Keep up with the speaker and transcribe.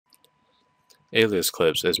Alias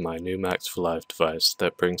Clips is my new Max for Live device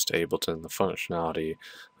that brings to Ableton the functionality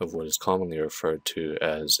of what is commonly referred to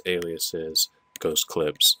as aliases, ghost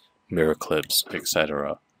clips, mirror clips,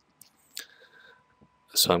 etc.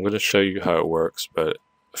 So I'm going to show you how it works, but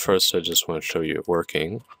first I just want to show you it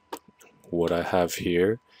working. What I have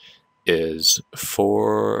here is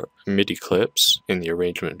 4 MIDI clips in the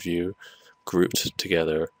arrangement view grouped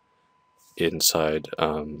together inside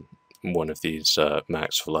one of these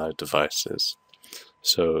Max for Live devices.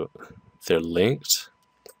 So they're linked,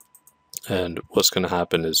 and what's going to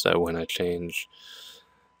happen is that when I change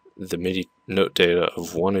the MIDI note data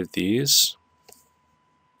of one of these,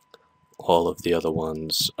 all of the other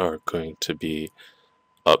ones are going to be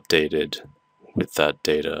updated with that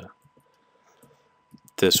data.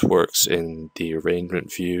 This works in the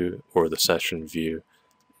arrangement view or the session view.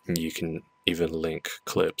 You can even link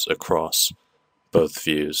clips across both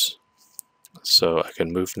views. So I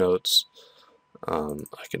can move notes,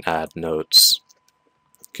 I can add notes,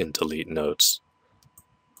 I can delete notes,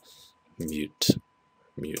 mute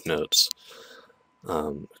notes.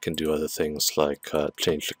 I can do other things like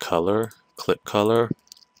change the color, clip color,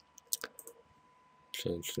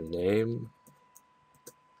 change the name.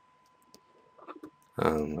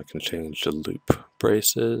 I can change the loop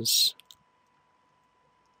braces.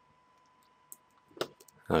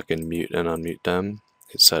 I can mute and unmute them,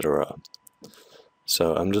 etc.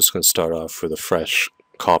 So I'm just going to start off with a fresh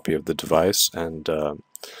copy of the device and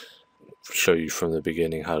show you from the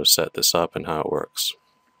beginning how to set this up and how it works.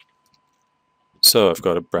 So I've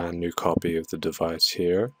got a brand new copy of the device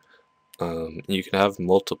here. You can have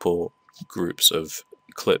multiple groups of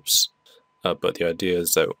clips, but the idea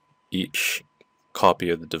is that each copy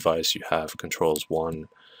of the device you have controls one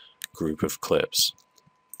group of clips.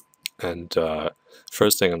 And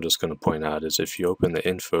first thing I'm just going to point out is if you open the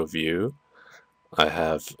info view, I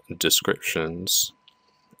have descriptions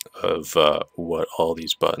of what all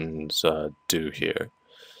these buttons do here.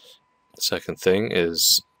 The second thing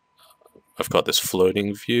is I've got this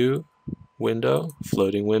floating window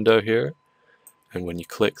here, and when you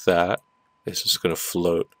click that, it's just going to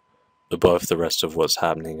float above the rest of what's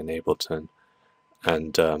happening in Ableton.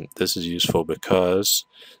 And this is useful because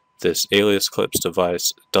this Alias Clips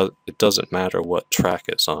device, it doesn't matter what track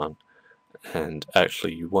it's on, and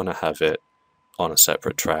actually you want to have it on a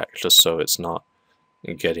separate track just so it's not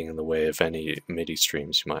getting in the way of any MIDI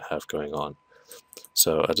streams you might have going on.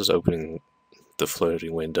 So I'm just opening the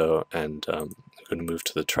floating window, and I'm going to move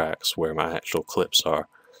to the tracks where my actual clips are.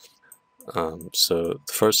 So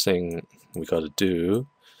the first thing we got to do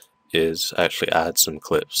is actually add some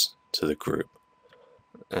clips to the group,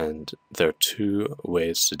 and there are 2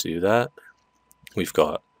 ways to do that. We've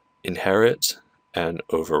got inherit and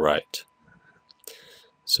overwrite.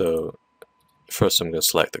 So first I'm going to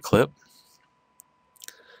select the clip,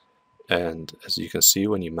 and as you can see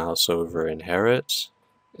when you mouse over inherit,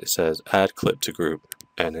 it says add clip to group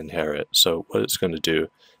and inherit. So what it's going to do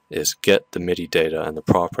is get the MIDI data and the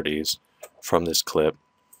properties from this clip,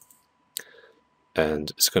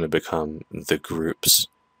 and it's going to become the group's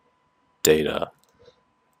data.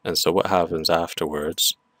 And so what happens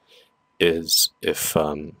afterwards is if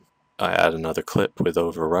I add another clip with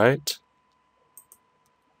overwrite,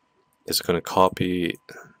 it's going to copy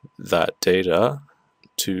that data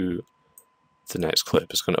to the next clip.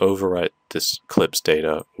 It's going to overwrite this clip's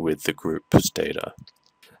data with the group's data.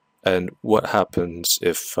 And what happens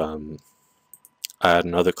if I add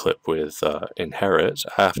another clip with inherit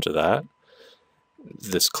after that?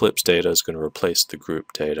 This clip's data is going to replace the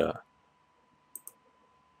group data.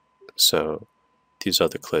 So these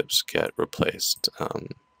other clips get replaced.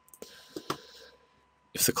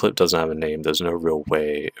 If the clip doesn't have a name, there's no real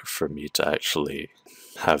way for me to actually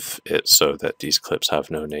have it so that these clips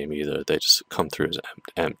have no name either. They just come through as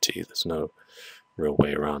empty. There's no real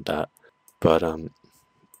way around that. But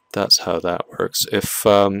that's how that works. If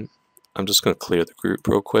I'm just going to clear the group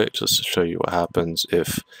real quick just to show you what happens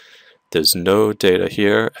if there's no data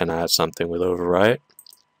here and I add something with overwrite.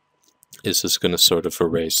 It's just going to sort of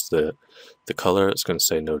erase the color. It's going to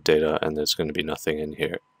say no data, and there's going to be nothing in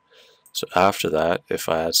here. So after that, if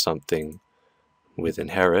I add something with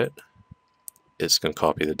inherit, it's going to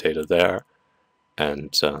copy the data there,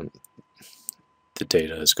 and the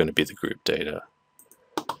data is going to be the group data.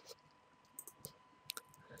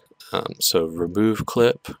 So remove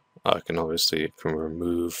clip, I can obviously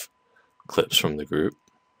remove clips from the group.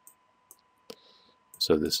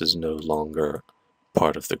 So this is no longer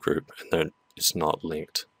part of the group, and then it's not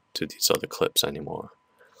linked to these other clips anymore.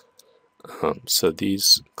 So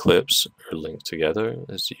these clips are linked together,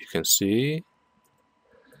 as you can see,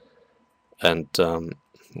 and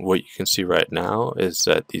what you can see right now is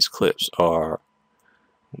that these clips are,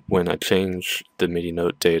 when I change the MIDI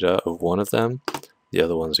note data of one of them, the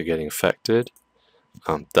other ones are getting affected.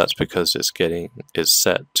 That's because it's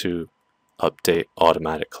set to update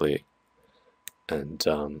automatically, and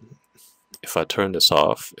if I turn this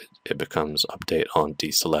off, it becomes update on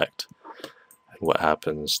deselect. And what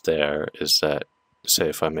happens there is that, say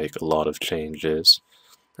if I make a lot of changes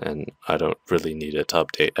and I don't really need it to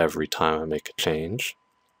update every time I make a change,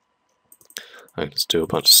 I can just do a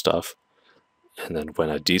bunch of stuff, and then when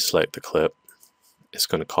I deselect the clip, it's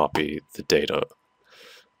going to copy the data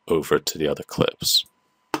over to the other clips.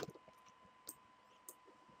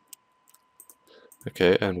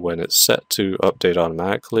 Okay, and when it's set to update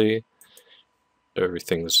automatically,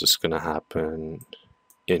 everything's just going to happen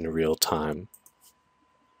in real time.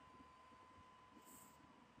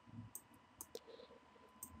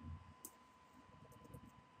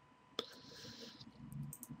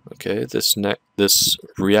 Okay, this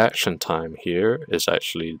reaction time here is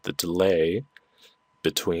actually the delay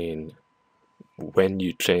between when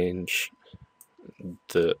you change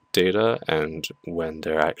the data and when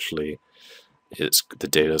they're actually the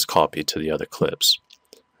data is copied to the other clips.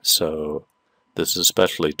 So this is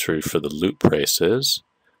especially true for the loop races,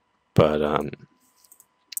 but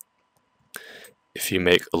if you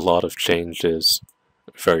make a lot of changes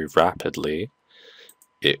very rapidly,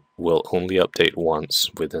 it will only update once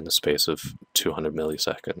within the space of 200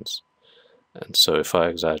 milliseconds. And so if I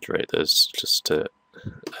exaggerate this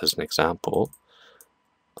as an example,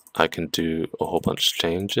 I can do a whole bunch of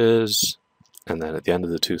changes, and then at the end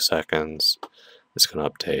of the 2 seconds, it's going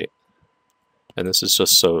to update. And this is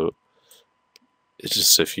just so, it's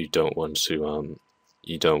just if you don't want to,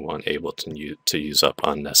 you don't want Ableton to use up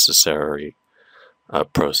unnecessary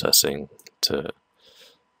processing to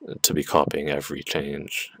be copying every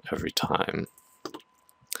change every time.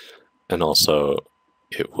 And also,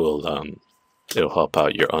 it'll help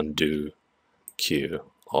out your undo cue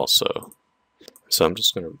also. So I'm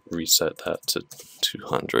just going to reset that to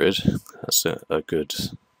 200. That's a good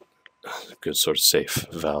sort of safe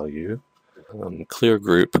value. Clear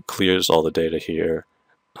group clears all the data here,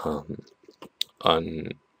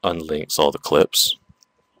 unlinks all the clips.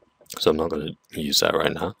 So I'm not going to use that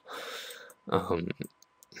right now.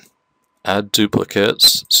 Add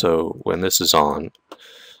duplicates. So when this is on,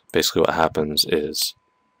 basically what happens is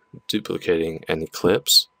duplicating any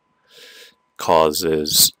clips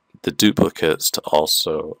causes the duplicates to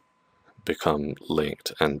also become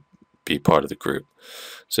linked and be part of the group.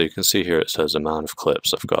 So you can see here it says amount of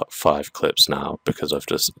clips. I've got 5 clips now because I've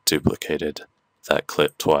just duplicated that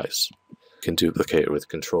clip twice. You can duplicate with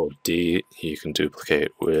Control D, you can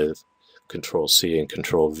duplicate with Control C and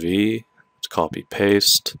Control V to copy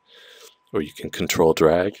paste, or you can Control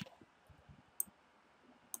drag.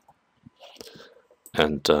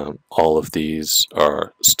 And all of these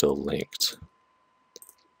are still linked.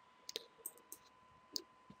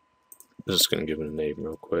 I'm just going to give it a name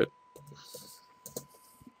real quick.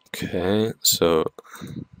 Okay, so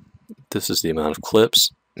this is the amount of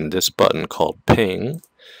clips, and this button called ping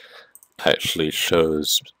actually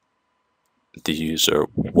shows the user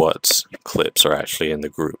what clips are actually in the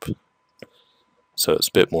group. So it's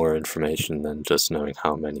a bit more information than just knowing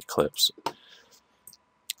how many clips.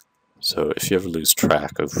 So if you ever lose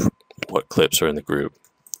track of what clips are in the group,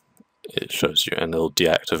 it shows you, and it'll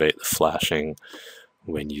deactivate the flashing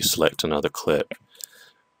when you select another clip,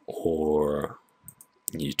 or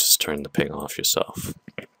you just turn the ping off yourself.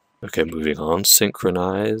 Okay, moving on,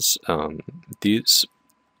 synchronize.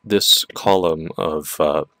 This column of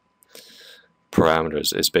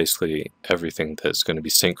parameters is basically everything that's going to be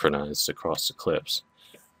synchronized across the clips,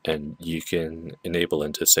 and you can enable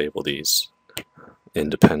and disable these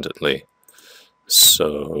independently.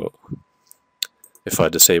 So if I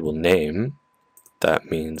disable name, that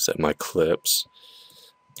means that my clips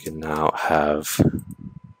can now have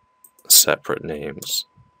separate names.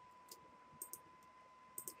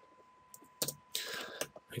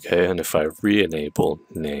 Okay, and if I re-enable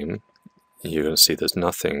name, you're going to see there's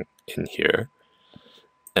nothing in here,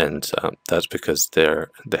 and that's because they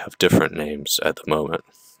have different names at the moment.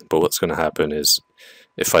 But what's going to happen is,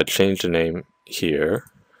 if I change the name here,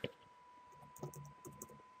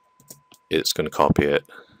 it's going to copy it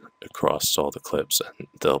across all the clips, and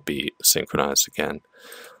they'll be synchronized again.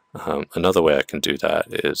 Another way I can do that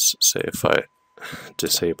is, say if I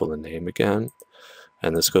disable the name again,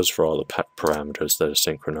 and this goes for all the parameters that are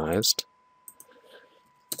synchronized,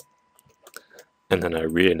 and then I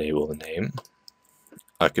re-enable the name,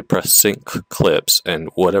 I could press sync clips, and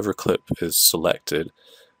whatever clip is selected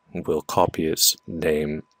will copy its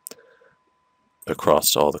name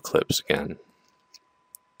across all the clips again.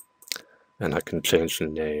 And I can change the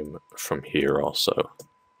name from here also.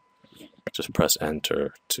 Just press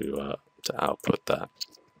enter to output that.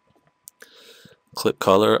 Clip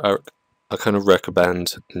color, I kind of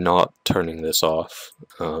recommend not turning this off,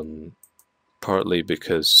 partly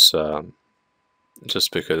because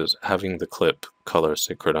just because having the clip color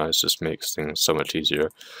synchronized just makes things so much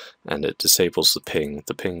easier, and it disables the ping.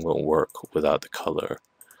 The ping won't work without the color.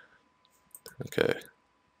 Okay,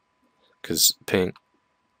 because ping,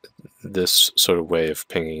 this sort of way of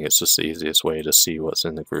pinging is just the easiest way to see what's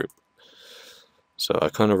in the group. So I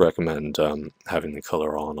kind of recommend having the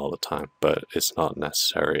color on all the time, but it's not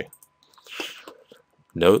necessary.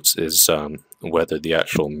 Notes is whether the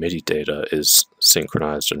actual MIDI data is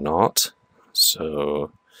synchronized or not.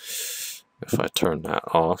 So if I turn that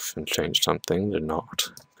off and change something, they're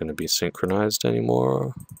not going to be synchronized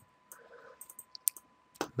anymore.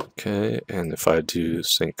 Okay, and if I do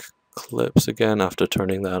sync clips again after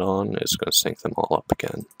turning that on, it's going to sync them all up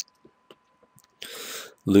again.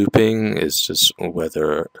 Looping is just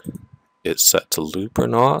whether it's set to loop or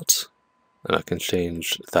not, and I can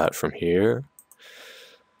change that from here.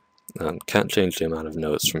 Can't change the amount of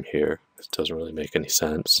notes from here. It doesn't really make any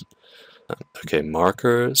sense. Okay,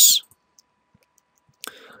 markers.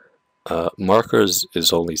 Markers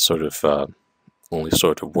is only sort of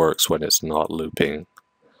works when it's not looping.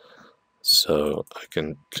 So I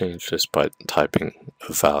can change this by typing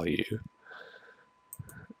a value.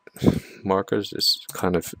 Markers is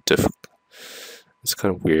kind of difficult. It's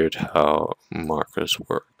kind of weird how markers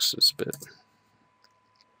works. It's a bit.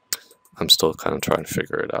 I'm still kind of trying to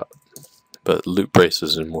figure it out. But loop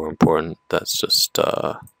braces is more important. That's just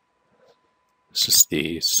it's just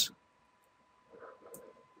these.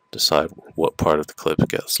 Decide what part of the clip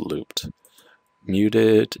gets looped.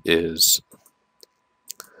 Muted is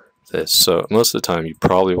this. So most of the time you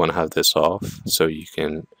probably want to have this off so you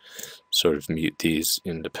can sort of mute these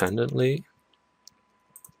independently.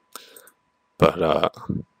 But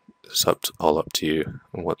it's all up to you.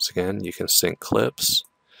 And once again, you can sync clips,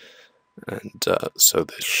 and so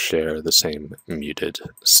they share the same muted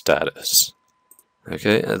status.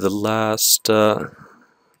 Okay, and the last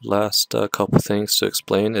couple things to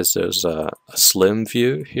explain is there's a slim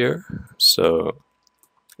view here. So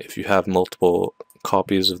if you have multiple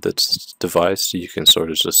copies of this device, you can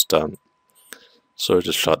sort of just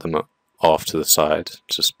shut them off to the side,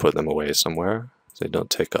 just put them away somewhere. They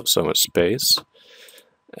don't take up so much space.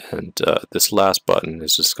 And this last button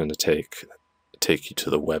is just going to take you to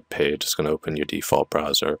the web page. It's going to open your default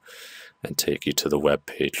browser and take you to the web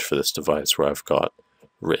page for this device, where I've got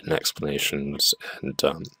written explanations, and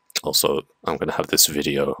also I'm going to have this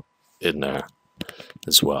video in there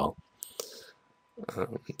as well.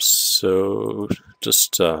 So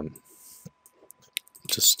just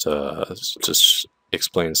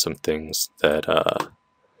explain some things that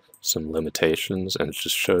some limitations, and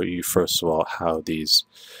just show you first of all how these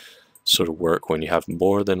sort of work when you have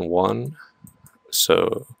more than one.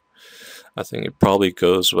 So I think it probably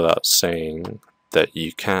goes without saying that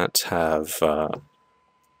you can't have a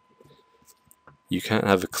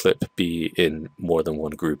clip be in more than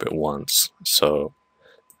one group at once. So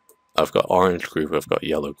I've got orange group, I've got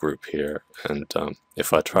yellow group here, and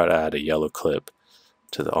if I try to add a yellow clip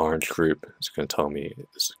to the orange group, it's going to tell me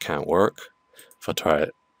this can't work. If I try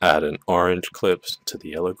to add an orange clip to the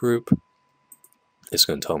yellow group, it's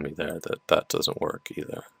going to tell me there that that doesn't work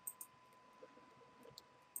either.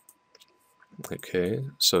 Okay,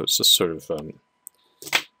 so it's just sort of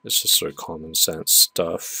common sense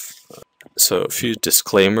stuff. So a few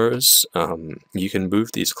disclaimers. You can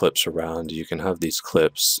move these clips around. You can have these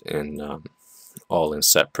clips in all in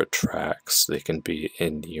separate tracks. They can be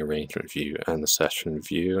in the arrangement view and the session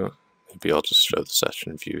view. Maybe I'll just show the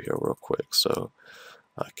session view here real quick. So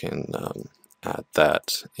I can add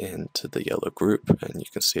that into the yellow group, and you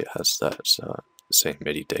can see it has that same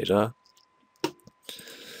MIDI data.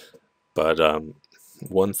 But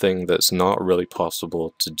one thing that's not really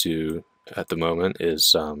possible to do at the moment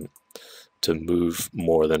is to move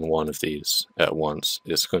more than one of these at once.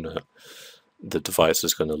 The device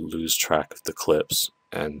is gonna lose track of the clips,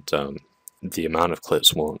 and the amount of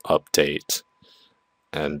clips won't update,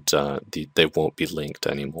 and they won't be linked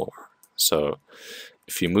anymore. So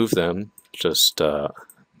if you move them, just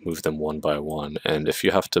move them one by one, and if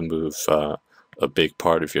you have to move a big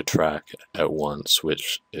part of your track at once,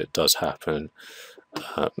 which it does happen,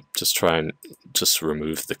 just try and just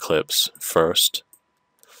remove the clips first.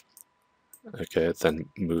 Okay, then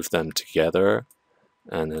move them together,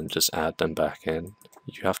 and then just add them back in.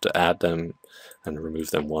 You have to add them and remove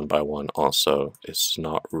them one by one also. It's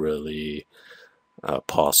not really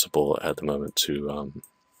possible at the moment to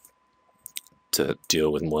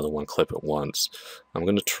deal with more than one clip at once. I'm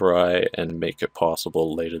going to try and make it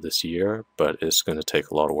possible later this year, but it's going to take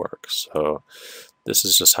a lot of work. So this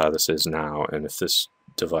is just how this is now, and if this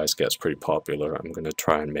device gets pretty popular, I'm going to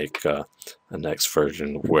try and make a next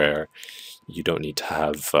version where you don't need to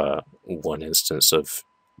have one instance of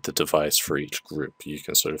the device for each group. You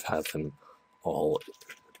can sort of have them all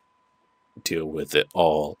deal with it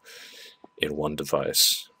all in one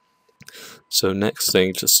device. So next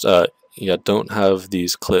thing, just yeah, don't have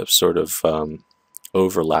these clips sort of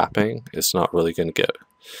overlapping. It's not really going to get,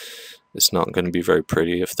 it's not going to be very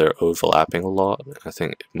pretty if they're overlapping a lot. I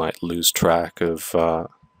think it might lose track of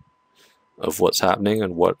what's happening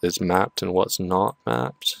and what is mapped and what's not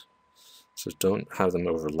mapped. So don't have them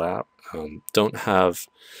overlap. Don't have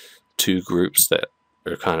two groups that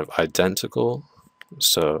are kind of identical.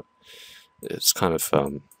 So it's kind of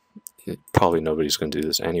probably nobody's going to do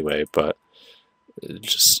this anyway, but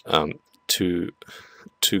just two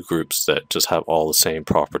groups that just have all the same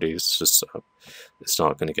properties. Just it's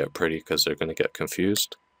not going to get pretty because they're going to get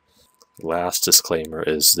confused. Last disclaimer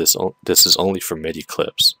is this is only for MIDI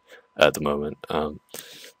clips at the moment.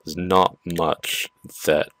 There's not much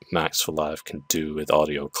that Max for Live can do with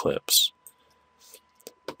audio clips,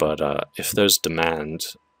 but if there's demand,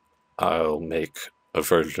 I'll make a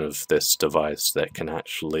version of this device that can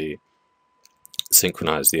actually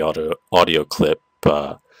synchronize the audio clip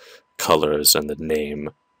colors and the name,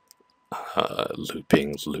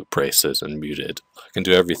 looping, loop braces, and muted. I can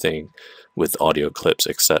do everything with audio clips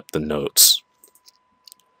except the notes.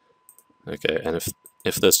 Okay, and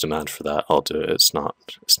if there's demand for that, I'll do it. It's not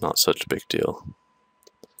such a big deal.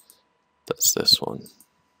 That's this one.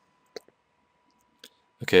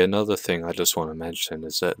 Okay, another thing I just want to mention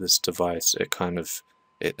is that this device,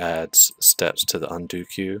 it adds steps to the undo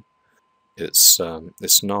cue. It's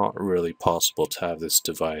not really possible to have this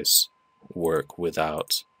device work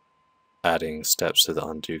without adding steps to the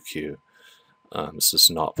undo cue. This is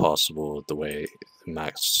not possible the way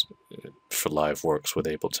Max for Live works with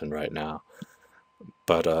Ableton right now.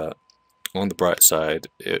 But on the bright side,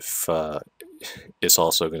 if it's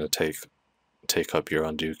also going to take up your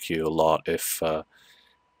undo cue a lot if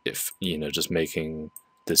you know, just making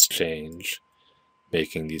these changes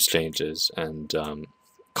and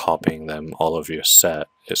copying them all over your set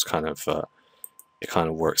is kind of it kind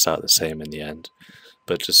of works out the same in the end.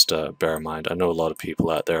 But just bear in mind, I know a lot of people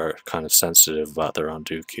out there are kind of sensitive about their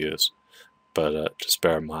undo cues, but just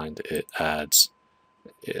bear in mind it adds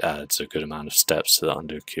a good amount of steps to the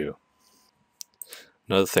undo cue.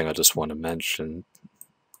 Another thing I just want to mention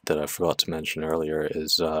that I forgot to mention earlier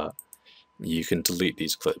is you can delete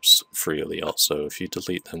these clips freely also. If you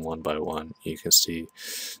delete them one by one, you can see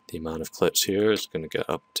the amount of clips here is going to get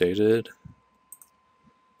updated.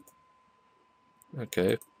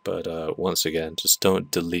 Okay, but once again, just don't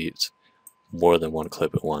delete more than one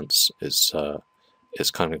clip at once. It's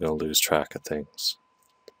kind of going to lose track of things.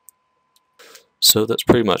 So that's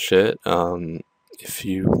pretty much it. If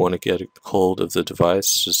you want to get a hold of the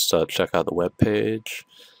device, just check out the webpage.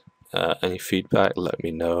 Any feedback, let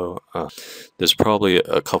me know. There's probably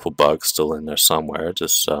a couple bugs still in there somewhere.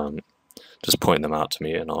 Just point them out to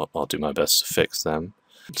me and I'll do my best to fix them.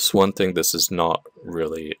 Just one thing, this is not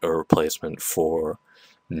really a replacement for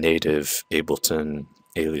native Ableton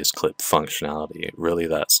Alias clip functionality. Really,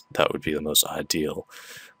 that would be the most ideal.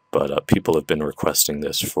 But people have been requesting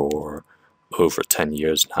this for over 10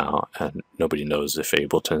 years now, and nobody knows if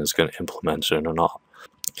Ableton is going to implement it or not.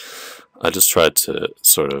 I just tried to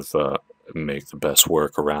sort of make the best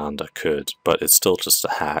workaround I could, but it's still just a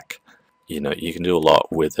hack. You know, you can do a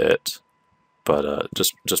lot with it, but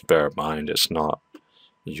just bear in mind, it's not.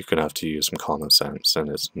 You're gonna have to use some common sense, and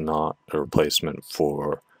it's not a replacement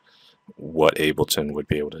for what Ableton would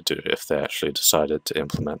be able to do if they actually decided to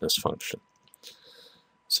implement this function.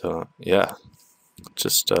 So yeah,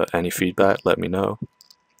 just any feedback, let me know.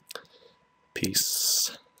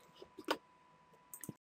 Peace.